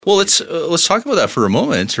Well, let's talk about that for a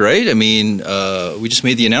moment, right? I mean, we just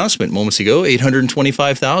made the announcement moments ago,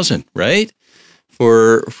 825,000, right?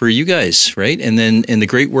 For you guys, right? And the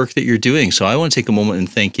great work that you're doing. So I want to take a moment and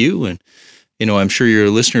thank you. And, I'm sure your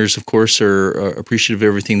listeners, of course, are appreciative of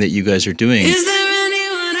everything that you guys are doing. Is there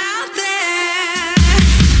anyone out there?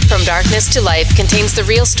 From Darkness to Life contains the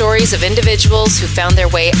real stories of individuals who found their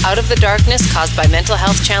way out of the darkness caused by mental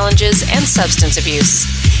health challenges and substance abuse.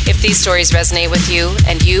 If these stories resonate with you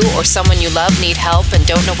and you or someone you love need help and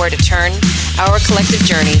don't know where to turn, Our Collective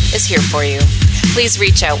Journey is here for you. Please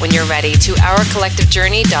reach out when you're ready to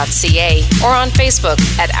ourcollectivejourney.ca or on Facebook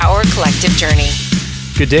at Our Collective Journey.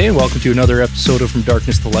 Good day and welcome to another episode of From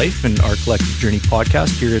Darkness to Life and Our Collective Journey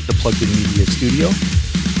podcast here at the Plugged In Media Studio.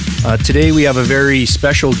 Today we have a very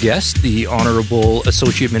special guest, the Honorable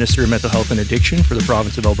Associate Minister of Mental Health and Addiction for the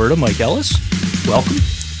province of Alberta, Mike Ellis. Welcome.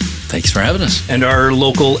 Thanks for having us. And our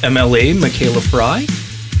local MLA, Michaela Fry.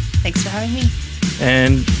 Thanks for having me.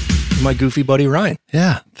 And my goofy buddy, Ryan.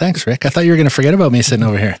 Yeah, thanks, Rick. I thought you were going to forget about me sitting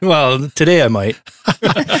over here. Well, today I might.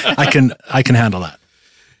 I can handle that.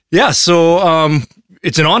 Yeah, so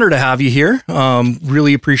it's an honor to have you here.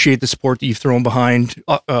 Really appreciate the support that you've thrown behind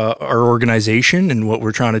our organization and what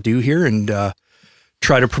we're trying to do here and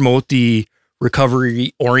try to promote the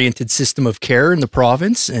recovery-oriented system of care in the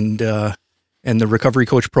province and the Recovery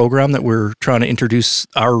Coach program that we're trying to introduce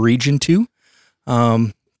our region to.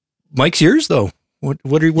 Mike's yours, though. What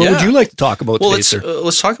would you like to talk about today, sir?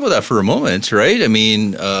 Let's talk about that for a moment, right? I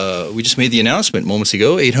mean, we just made the announcement moments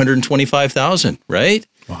ago, 825,000, right?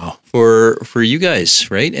 Wow. For you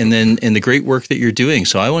guys, right? And the great work that you're doing.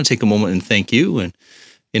 So I want to take a moment and thank you. And,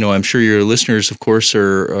 I'm sure your listeners, of course,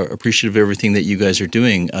 are appreciative of everything that you guys are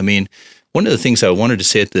doing. I mean, one of the things I wanted to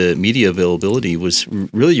say at the media availability was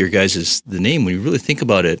really your guys' the name. When you really think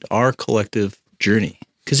about it, Our Collective Journey,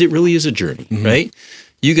 because it really is a journey, right?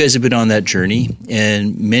 You guys have been on that journey,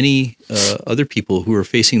 and many other people who are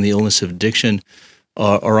facing the illness of addiction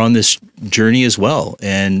are on this journey as well.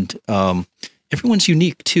 And everyone's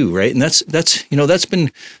unique too, right? And that's been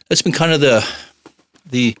kind of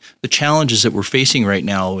the challenges that we're facing right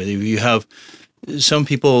now. You have some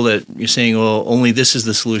people that you're saying, well, only this is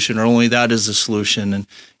the solution or only that is the solution. And,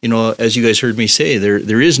 as you guys heard me say,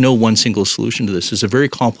 there is no one single solution to this. It's a very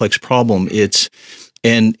complex problem.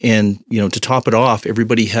 And to top it off,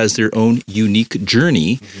 everybody has their own unique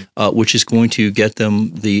journey, which is going to get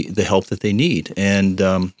them the help that they need. And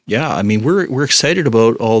I mean, we're excited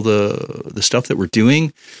about all the stuff that we're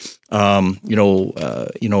doing. I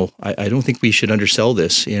don't think we should undersell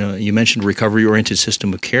this. You mentioned recovery-oriented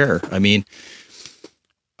system of care. I mean,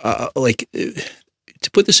 to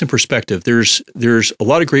put this in perspective, there's a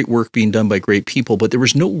lot of great work being done by great people, but there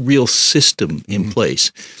was no real system in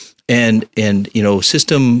place. And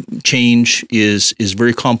system change is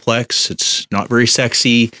very complex. It's not very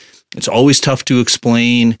sexy. It's always tough to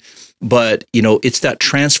explain. But, it's that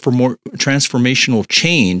transformational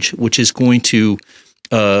change which is going to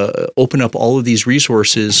open up all of these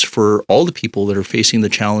resources for all the people that are facing the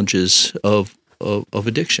challenges of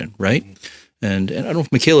addiction, right? And I don't know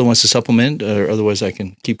if Michaela wants to supplement, or otherwise I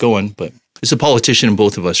can keep going, but it's a politician in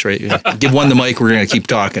both of us, right? Give one the mic, we're going to keep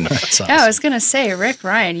talking. Awesome. Yeah, I was going to say, Rick,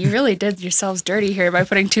 Ryan, you really did yourselves dirty here by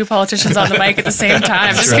putting two politicians on the mic at the same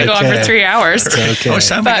time. This could go on for 3 hours. Okay. How much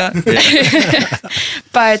time we got?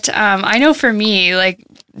 But I know for me,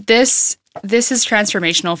 this is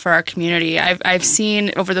transformational for our community. I've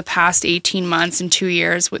seen over the past 18 months and 2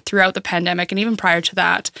 years throughout the pandemic and even prior to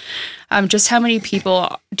that, just how many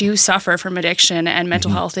people do suffer from addiction and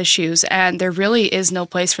mental health issues, and there really is no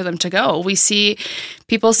place for them to go. We see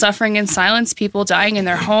people suffering in silence, people dying in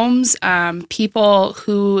their homes, people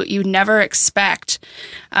who you never expect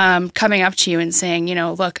coming up to you and saying,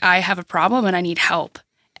 look, I have a problem and I need help.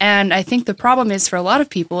 And I think the problem is for a lot of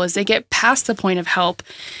people is they get past the point of help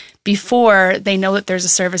before they know that there's a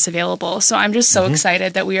service available. So I'm just so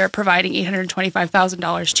excited that we are providing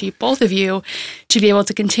 $825,000 to both of you to be able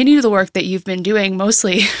to continue the work that you've been doing,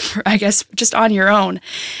 mostly, I guess, just on your own.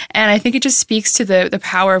 And I think it just speaks to the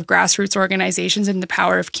power of grassroots organizations and the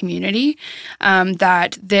power of community,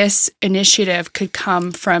 that this initiative could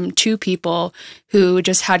come from two people who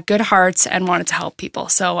just had good hearts and wanted to help people.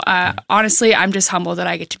 So honestly, I'm just humbled that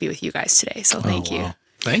I get to be with you guys today. So thank you.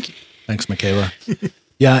 Thank you. Thanks, Michaela.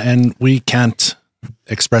 Yeah, and we can't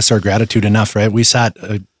express our gratitude enough, right? We sat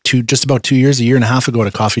just about 2 years, a year and a half ago at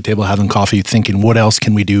a coffee table having coffee, thinking, what else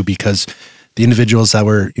can we do? Because the individuals that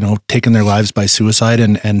were, taking their lives by suicide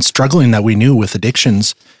and struggling that we knew with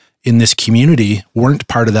addictions in this community weren't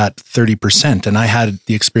part of that 30%. And I had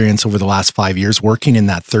the experience over the last 5 years working in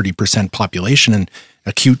that 30% population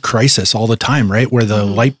acute crisis all the time, right? Where the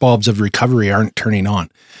light bulbs of recovery aren't turning on.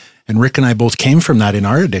 And Rick and I both came from that in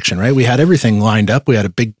our addiction, right? We had everything lined up. We had a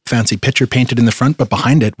big fancy picture painted in the front, but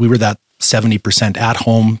behind it, we were that 70% at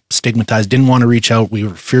home, stigmatized, didn't want to reach out. We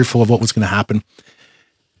were fearful of what was going to happen.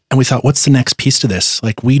 And we thought, what's the next piece to this?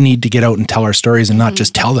 Like, we need to get out and tell our stories and not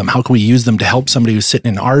just tell them. How can we use them to help somebody who's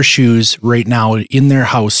sitting in our shoes right now in their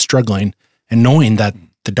house struggling and knowing that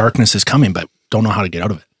the darkness is coming, but don't know how to get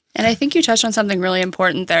out of it? And I think you touched on something really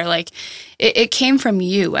important there. Like, it came from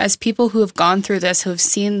you as people who have gone through this, who have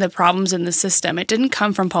seen the problems in the system. It didn't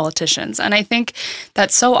come from politicians. And I think that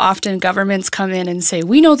so often governments come in and say,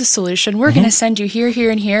 we know the solution. We're going to send you here, here,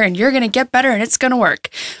 and here, and you're going to get better and it's going to work.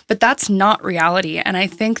 But that's not reality. And I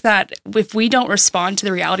think that if we don't respond to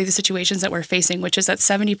the reality of the situations that we're facing, which is that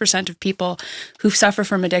 70% of people who suffer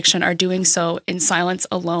from addiction are doing so in silence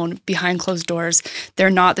alone, behind closed doors, they're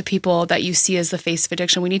not the people that you see as the face of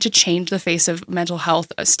addiction. We need to change the face of mental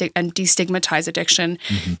health and destigmatize addiction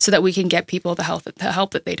so that we can get people the help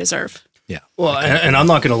that they deserve. Yeah. Well, and I'm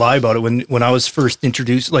not going to lie about it. When I was first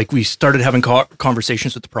introduced, like, we started having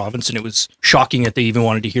conversations with the province, and it was shocking that they even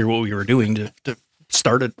wanted to hear what we were doing to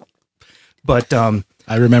start it. But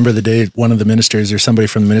I remember the day one of the ministers or somebody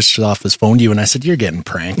from the minister's office phoned you, and I said, you're getting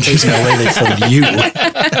pranked. There's no way they phoned you.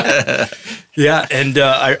 Yeah. And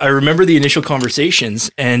I remember the initial conversations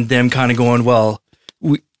and them kind of going, well,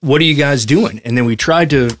 what are you guys doing? And then we tried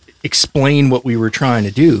to explain what we were trying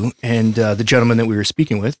to do. And the gentleman that we were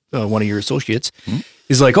speaking with, one of your associates,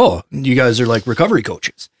 is like, oh, you guys are like recovery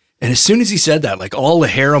coaches. And as soon as he said that, like, all the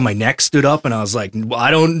hair on my neck stood up, and I was like, well, I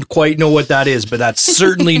don't quite know what that is, but that's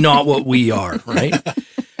certainly not what we are. Right.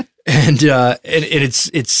 And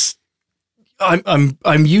it's,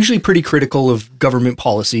 I'm usually pretty critical of government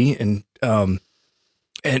policy, and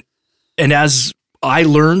as I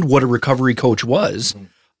learned what a recovery coach was,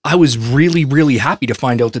 I was really, really happy to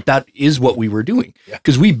find out that is what we were doing.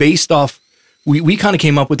 Because we kind of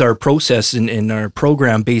came up with our process and our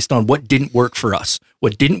program based on what didn't work for us,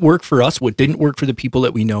 what didn't work for the people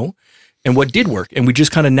that we know, and what did work. And we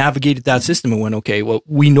just kind of navigated that system and went, okay, well,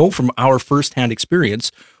 we know from our firsthand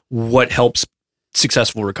experience what helps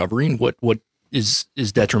successful recovery and what is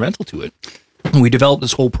detrimental to it. And we developed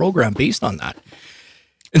this whole program based on that.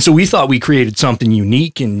 And so we thought we created something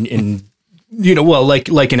unique and you know, well,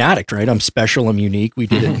 like an addict, right? I'm special, I'm unique. We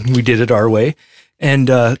did it our way. And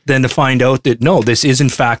then to find out that, no, this is in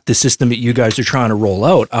fact the system that you guys are trying to roll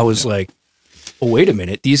out, I was like, oh, wait a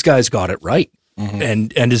minute, these guys got it right.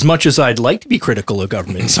 And as much as I'd like to be critical of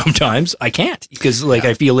government, sometimes I can't, because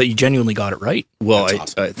I feel that you genuinely got it right. Well,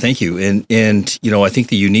 awesome. Thank you. And you know, I think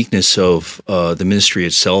the uniqueness of the ministry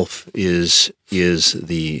itself is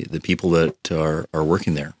the people that are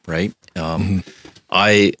working there, right?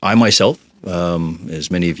 I myself, as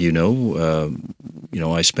many of you know,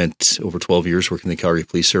 I spent over 12 years working in the Calgary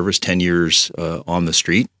Police Service, 10 years on the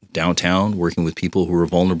street, downtown, working with people who are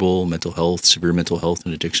vulnerable, mental health, severe mental health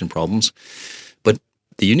and addiction problems. But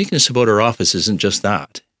the uniqueness about our office isn't just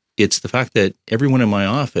that. It's the fact that everyone in my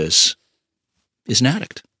office is an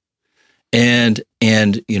addict. And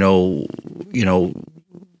you know,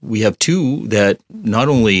 we have two that not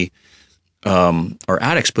only are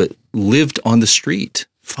addicts, but lived on the street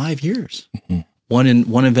 5 years. One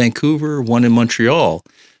in Vancouver, one in Montreal.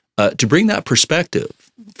 To bring that perspective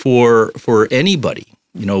for anybody,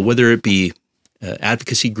 you know, whether it be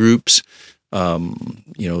advocacy groups,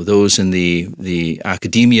 those in the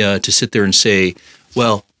academia, to sit there and say,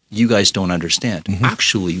 well, you guys don't understand.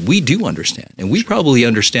 Actually, we do understand. And we probably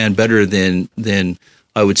understand better than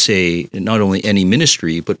I would say not only any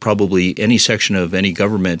ministry, but probably any section of any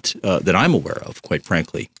government that I'm aware of, quite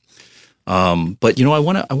frankly. But you know, I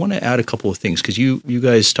want to add a couple of things, because you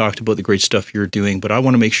guys talked about the great stuff you're doing, but I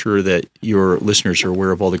want to make sure that your listeners are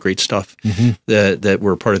aware of all the great stuff that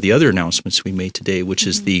were part of the other announcements we made today, which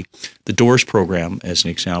is the DOORS program, as an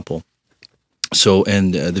example. So,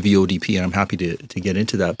 and the VODP, and I'm happy to get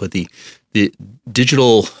into that, but the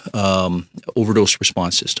digital overdose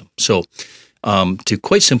response system. So, to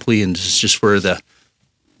quite simply, and this is just for the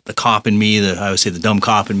cop in me, I would say the dumb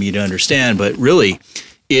cop in me to understand, but really,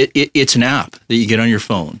 it's an app that you get on your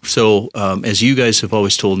phone. So as you guys have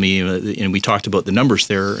always told me, and we talked about the numbers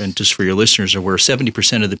there, and just for your listeners, where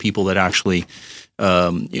 70% of the people that actually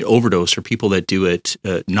overdose are people that do it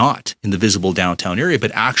not in the visible downtown area,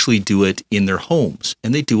 but actually do it in their homes,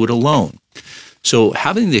 and they do it alone. So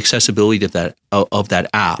having the accessibility of that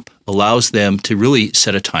app allows them to really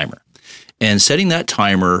set a timer. And setting that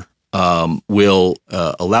timer will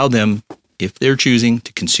allow them, if they're choosing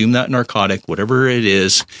to consume that narcotic, whatever it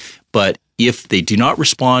is, but if they do not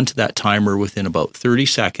respond to that timer within about 30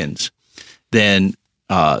 seconds, then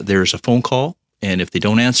there's a phone call, and if they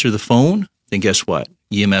don't answer the phone, then guess what?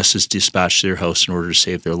 EMS is dispatched to their house in order to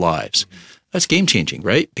save their lives. That's game changing,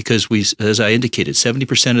 right? Because as I indicated,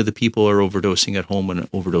 70% of the people are overdosing at home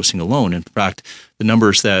and overdosing alone. In fact, the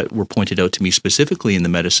numbers that were pointed out to me specifically in the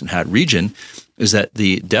Medicine Hat region is that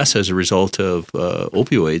the deaths as a result of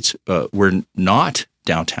opioids were not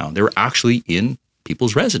downtown. They were actually in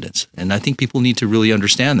people's residence. And I think people need to really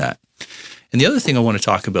understand that. And the other thing I want to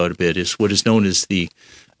talk about a bit is what is known as the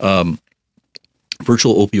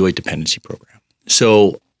virtual opioid dependency program.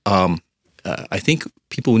 So I think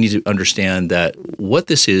people need to understand that what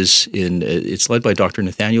this is, it's led by Dr.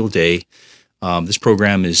 Nathaniel Day. This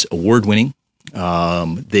program is award-winning.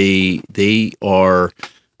 They are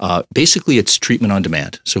basically it's treatment on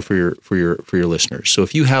demand. So for your listeners, so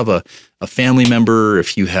if you have a family member,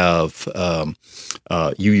 if you have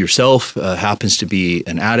you yourself happens to be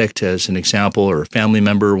an addict, as an example, or a family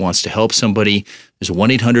member wants to help somebody, there's a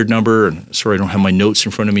 1-800 number. And sorry, I don't have my notes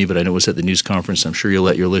in front of me, but I know it was at the news conference. I'm sure you'll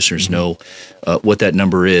let your listeners know what that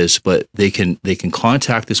number is. But they can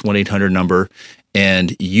contact this 1-800 number,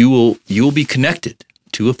 and you will be connected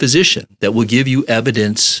to a physician that will give you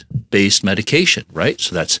evidence-based medication, right?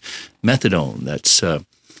 So that's methadone, that's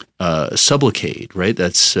Sublocade, right?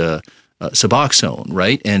 That's Suboxone,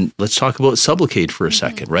 right? And let's talk about Sublocade for a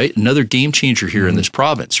second, right? Another game changer here in this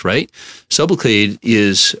province, right? Sublocade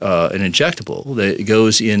is an injectable that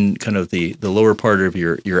goes in kind of the lower part of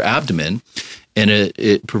your abdomen, and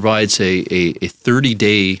it provides a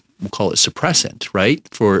 30-day, we'll call it suppressant, right?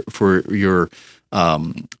 For your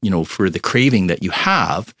for the craving that you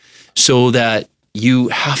have, so that you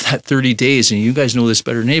have that 30 days, and you guys know this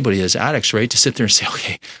better than anybody as addicts, right? To sit there and say,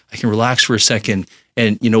 okay, I can relax for a second.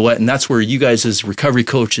 And you know what? And that's where you guys as recovery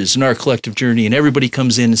coaches and our collective journey, and everybody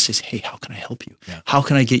comes in and says, hey, how can I help you? Yeah. How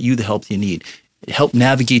can I get you the help you need? Help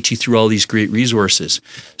navigate you through all these great resources.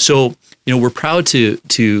 So, we're proud to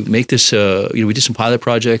make this, we did some pilot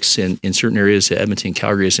projects in certain areas, Edmonton,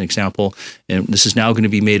 Calgary as an example, and this is now going to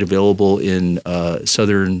be made available in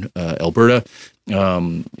southern Alberta.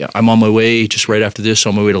 I'm on my way just right after this,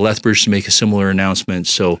 on my way to Lethbridge to make a similar announcement.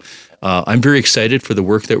 So I'm very excited for the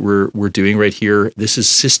work that we're doing right here. This is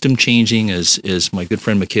system changing, as my good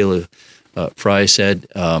friend Michaela Fry said.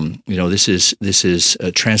 This is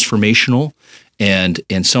transformational.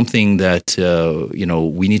 And something that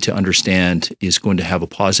we need to understand is going to have a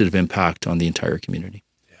positive impact on the entire community.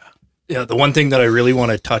 Yeah. The one thing that I really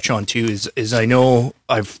want to touch on too is I know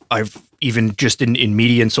I've even just in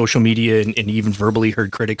media and social media and even verbally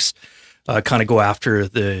heard critics kind of go after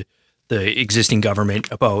the existing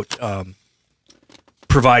government about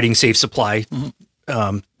providing safe supply,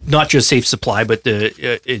 not just safe supply, but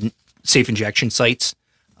the safe injection sites,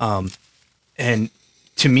 and.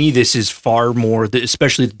 To me, this is far more,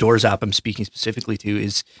 especially the Doors app I'm speaking specifically to,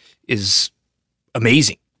 is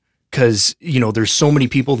amazing. Because, there's so many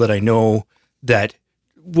people that I know that,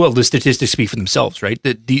 well, the statistics speak for themselves, right?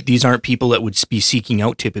 That these aren't people that would be seeking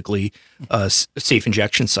out typically a safe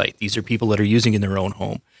injection site. These are people that are using in their own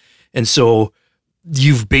home. And so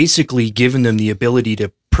you've basically given them the ability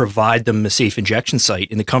to provide them a safe injection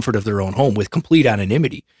site in the comfort of their own home with complete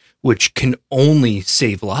anonymity, which can only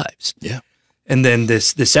save lives. Yeah. And then the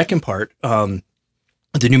second part, the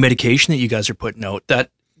new medication that you guys are putting out,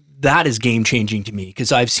 that is game changing to me,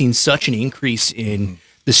 because I've seen such an increase in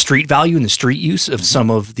the street value and the street use of some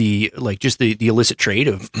of the, like just the illicit trade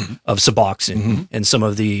of Suboxone and some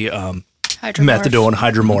of the methadone,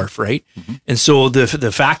 hydromorph, right? And so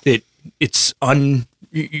the fact that it's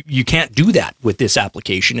you can't do that with this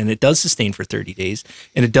application, and it does sustain for 30 days,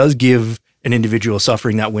 and it does give an individual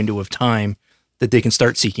suffering that window of time that they can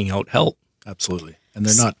start seeking out help. Absolutely. And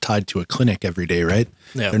they're not tied to a clinic every day, right?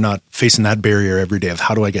 Yeah. They're not facing that barrier every day of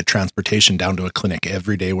how do I get transportation down to a clinic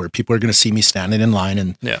every day where people are going to see me standing in line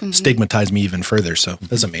and stigmatize me even further. So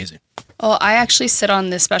that's amazing. Well, I actually sit on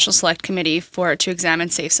the special select committee to examine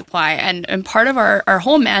safe supply. And part of our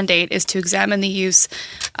whole mandate is to examine the use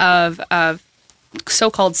of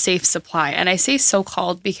so-called safe supply. And I say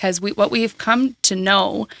so-called because what we've come to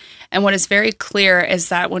know and what is very clear is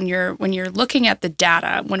that when you're looking at the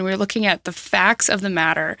data, when we're looking at the facts of the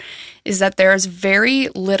matter, is that there's very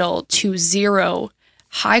little to zero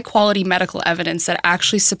high-quality medical evidence that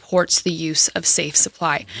actually supports the use of safe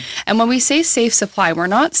supply. And when we say safe supply, we're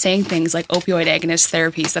not saying things like opioid agonist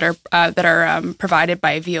therapies that are provided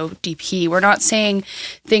by VODP. We're not saying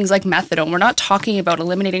things like methadone. We're not talking about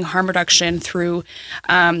eliminating harm reduction through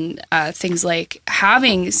things like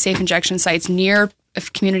having safe injection sites near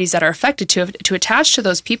of communities that are affected to attach to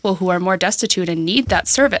those people who are more destitute and need that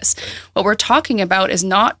service. What we're talking about is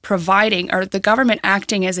not providing, or the government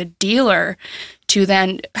acting as a dealer to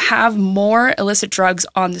then have more illicit drugs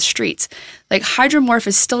on the streets. Like hydromorph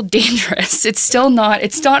is still dangerous. It's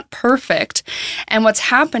not perfect. And what's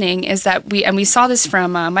happening is that we saw this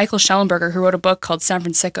from Michael Schellenberger, who wrote a book called San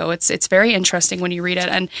Francisco. It's very interesting when you read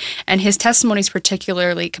it, and his testimony is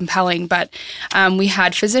particularly compelling. But we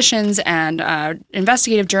had physicians and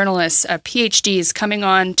investigative journalists, PhDs coming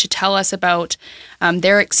on to tell us about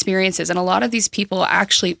their experiences. And a lot of these people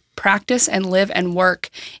actually practice and live and work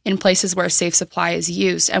in places where safe supply is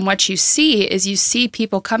used. And what you see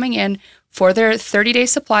people coming in for their 30-day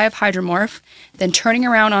supply of hydromorph, then turning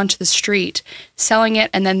around onto the street, selling it,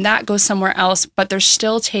 and then that goes somewhere else, but they're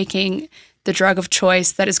still taking the drug of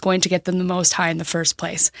choice that is going to get them the most high in the first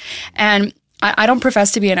place. And I don't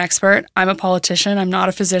profess to be an expert. I'm a politician. I'm not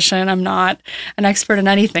a physician. I'm not an expert in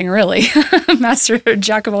anything, really.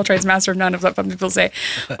 Jack of all trades, master of none, is what some people say.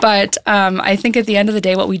 But I think at the end of the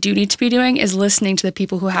day, what we do need to be doing is listening to the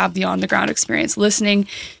people who have the on-the-ground experience, listening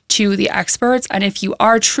to the experts. And if you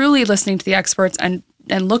are truly listening to the experts and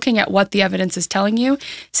looking at what the evidence is telling you,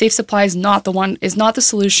 safe supply is not the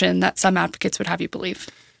solution that some advocates would have you believe.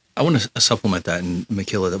 I want to supplement that, and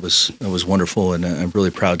Michaela, that was wonderful, and I'm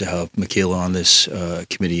really proud to have Michaela on this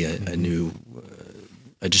committee.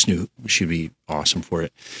 I just knew she'd be awesome for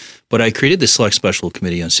it. But I created this select special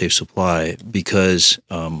committee on safe supply because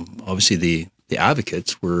obviously the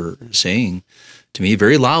advocates were saying to me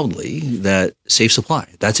very loudly that safe supply,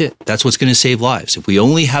 that's it. That's what's going to save lives. If we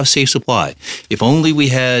only have safe supply, if only we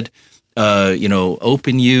had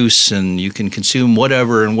open use and you can consume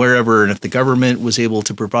whatever and wherever, and if the government was able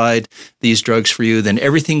to provide these drugs for you, then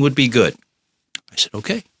everything would be good. I said,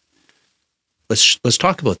 okay, let's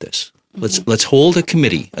talk about this. Mm-hmm. Let's hold a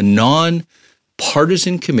committee, a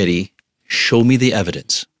non-partisan committee. Show me the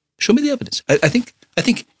evidence. Show me the evidence. I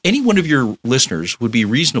think any one of your listeners would be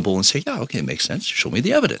reasonable and say, yeah, okay, it makes sense. Show me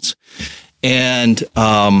the evidence. And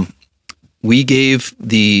we gave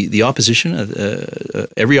the opposition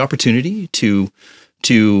every opportunity to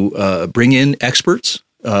bring in experts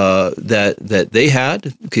that they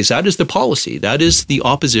had, because that is the policy. That is the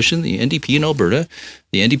opposition, the NDP in Alberta,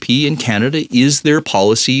 the NDP in Canada is their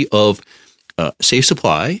policy of safe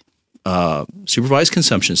supply, supervised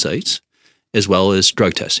consumption sites, as well as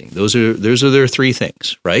drug testing. Those are their three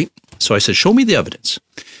things, right? So I said, show me the evidence.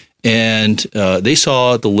 And they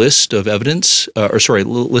saw the list of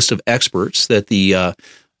list of experts that the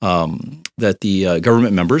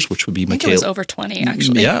government members, which would be Michaela. I think it was over 20,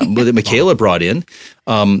 actually. Yeah, that Michaela brought in,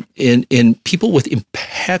 and people with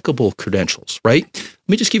impeccable credentials, right? Let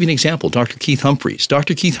me just give you an example. Dr. Keith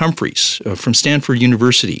Humphreys from Stanford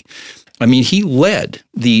University. I mean, he led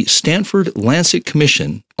the Stanford Lancet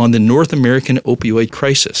Commission on the North American opioid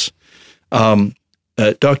crisis.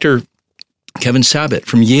 Dr. Kevin Sabat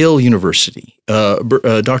from Yale University,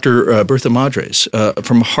 Dr. Bertha Madres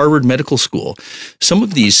from Harvard Medical School. Some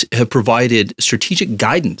of these have provided strategic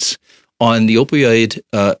guidance on the opioid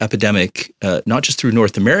epidemic, not just through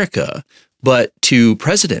North America, but to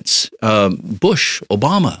presidents, Bush,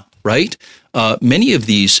 Obama, right? Many of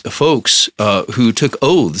these folks who took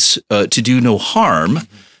oaths to do no harm,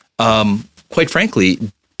 quite frankly,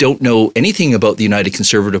 don't know anything about the United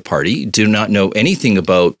Conservative Party, do not know anything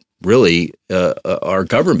about really our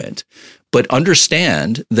government, but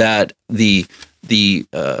understand that the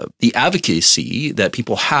advocacy that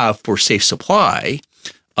people have for safe supply,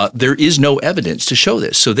 there is no evidence to show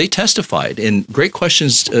this. So they testified, and great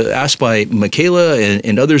questions asked by Michaela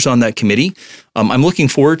and others on that committee. I'm looking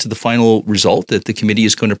forward to the final result that the committee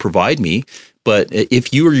is going to provide me. But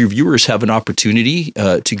if you or your viewers have an opportunity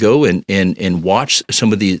to go and watch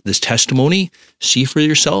some of this testimony, see for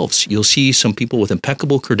yourselves. You'll see some people with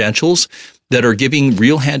impeccable credentials that are giving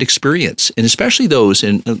real hand experience, and especially those.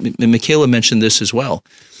 And Michaela mentioned this as well.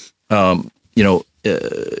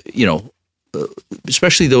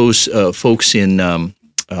 Especially those folks in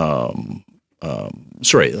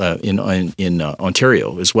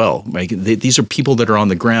Ontario as well. Right? These are people that are on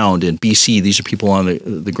the ground in BC. These are people on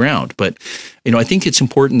the ground. But I think it's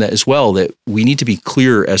important that as well that we need to be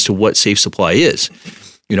clear as to what safe supply is.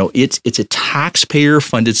 It's a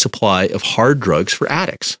taxpayer-funded supply of hard drugs for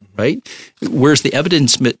addicts, right? Whereas the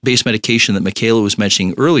evidence-based medication that Michaela was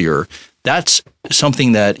mentioning earlier, that's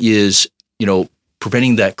something that is,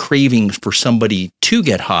 preventing that craving for somebody to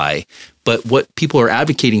get high. But what people are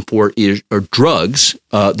advocating for are drugs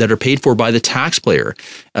that are paid for by the taxpayer.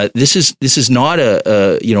 This is not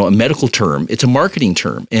a medical term; it's a marketing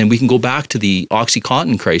term, and we can go back to the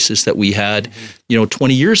OxyContin crisis that we had,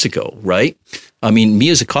 20 years ago, right? I mean, me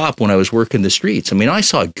as a cop, when I was working the streets, I mean, I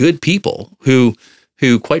saw good people who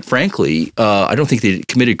who, quite frankly, I don't think they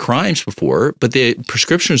committed crimes before, but the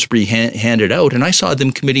prescriptions were being handed out, and I saw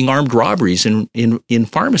them committing armed robberies in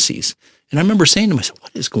pharmacies. And I remember saying to myself,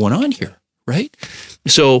 what is going on here, right?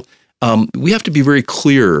 So we have to be very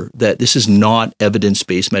clear that this is not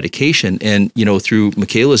evidence-based medication. And, through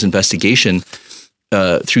Michaela's investigation,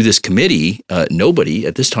 through this committee, nobody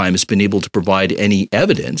at this time has been able to provide any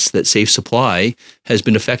evidence that Safe Supply has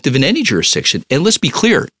been effective in any jurisdiction. And let's be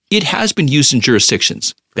clear, it has been used in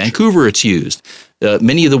jurisdictions. Vancouver, it's used.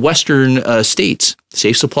 Many of the Western states,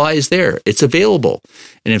 Safe Supply is there. It's available.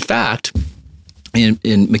 And in fact,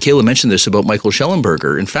 and Michaela mentioned this about Michael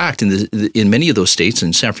Schellenberger. In fact, in many of those states,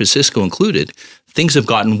 and San Francisco included, things have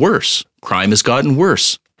gotten worse. Crime has gotten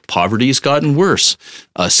worse. Poverty has gotten worse.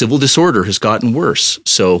 Civil disorder has gotten worse.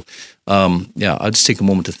 So, I'll just take a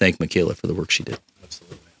moment to thank Michaela for the work she did.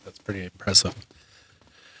 Absolutely. That's pretty impressive.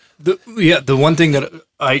 The one thing that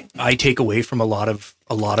I take away from a lot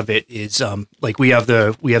of it is we have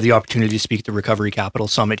the opportunity to speak at the Recovery Capital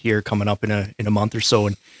Summit here coming up in a month or so,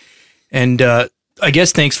 and I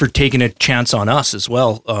guess thanks for taking a chance on us as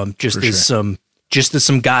well. Just as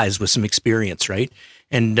some guys with some experience, right?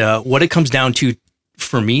 And what it comes down to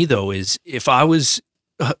for me though is if I was,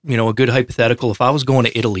 a good hypothetical, if I was going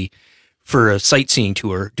to Italy for a sightseeing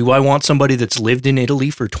tour, do I want somebody that's lived in Italy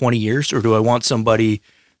for 20 years, or do I want somebody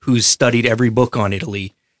who's studied every book on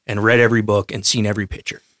Italy and read every book and seen every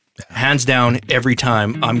picture? Hands down, every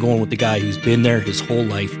time I'm going with the guy who's been there his whole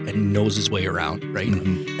life and knows his way around, right?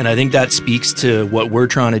 Mm-hmm. And I think that speaks to what we're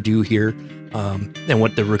trying to do here, and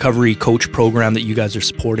what the recovery coach program that you guys are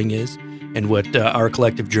supporting is, and what our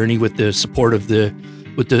collective journey with the support of the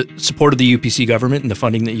UPC government and the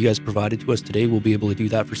funding that you guys provided to us today, we'll be able to do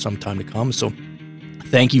that for some time to come. So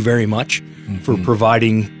thank you very much for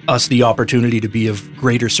providing us the opportunity to be of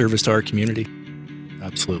greater service to our community.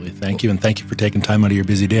 Absolutely. Thank you. And thank you for taking time out of your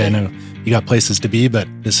busy day. I know you got places to be, but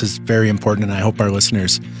this is very important. And I hope our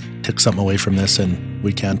listeners took something away from this, and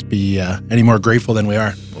we can't be any more grateful than we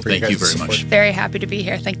are. Well, thank you very much. Very happy to be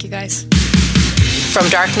here. Thank you, guys. From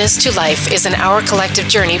Darkness to Life is an Our Collective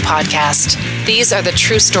Journey podcast. These are the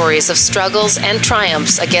true stories of struggles and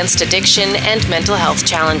triumphs against addiction and mental health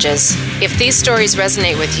challenges. If these stories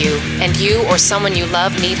resonate with you, and you or someone you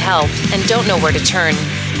love need help and don't know where to turn,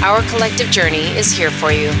 Our Collective Journey is here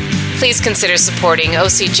for you. Please consider supporting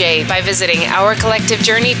OCJ by visiting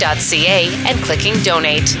ourcollectivejourney.ca and clicking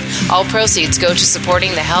donate. All proceeds go to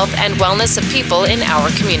supporting the health and wellness of people in our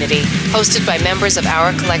community. Hosted by members of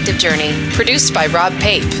Our Collective Journey. Produced by Rob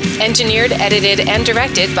Pape. Engineered, edited, and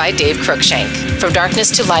directed by Dave Cruikshank. From Darkness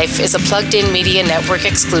to Life is a Plugged In Media Network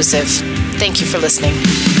exclusive. Thank you for listening.